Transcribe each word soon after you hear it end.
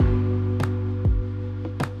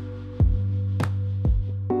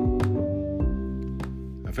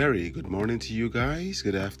very good morning to you guys.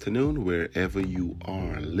 Good afternoon, wherever you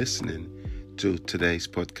are listening to today's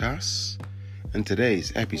podcast. And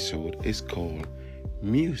today's episode is called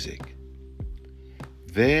Music.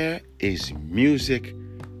 There is music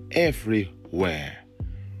everywhere,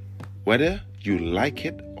 whether you like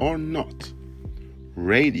it or not.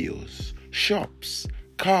 Radios, shops,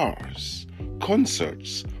 cars,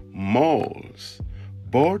 concerts, malls,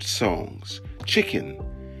 bird songs, chicken,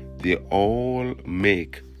 they all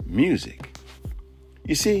make music.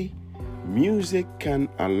 You see, music can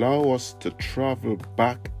allow us to travel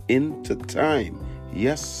back into time,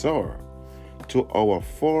 yes sir, to our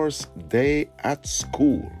first day at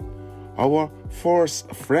school, our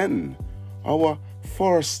first friend, our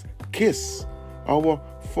first kiss, our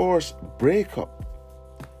first breakup,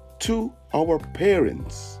 to our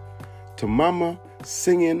parents, to mama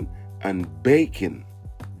singing and baking.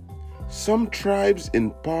 Some tribes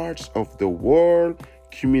in parts of the world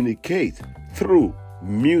communicate through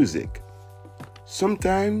music.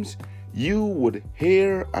 Sometimes you would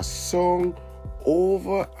hear a song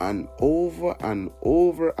over and over and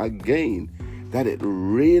over again that it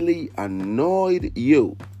really annoyed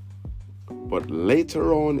you. But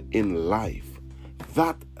later on in life,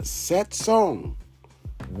 that set song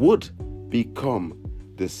would become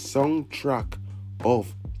the soundtrack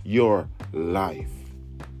of your life.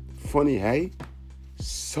 Funny, hey?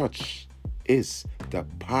 Such is the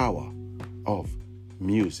power of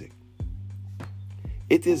music.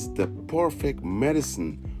 It is the perfect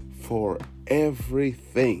medicine for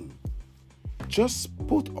everything. Just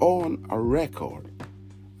put on a record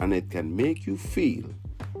and it can make you feel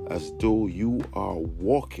as though you are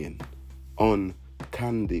walking on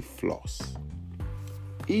candy floss.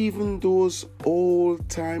 Even those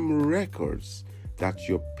old-time records that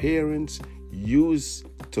your parents used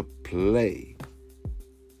to play,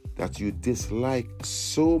 that you dislike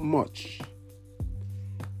so much,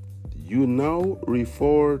 you now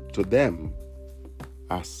refer to them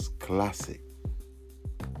as classic.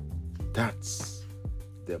 That's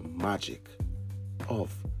the magic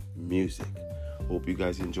of music. Hope you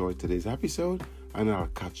guys enjoyed today's episode, and I'll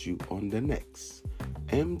catch you on the next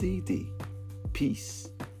MDD. Peace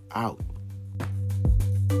out.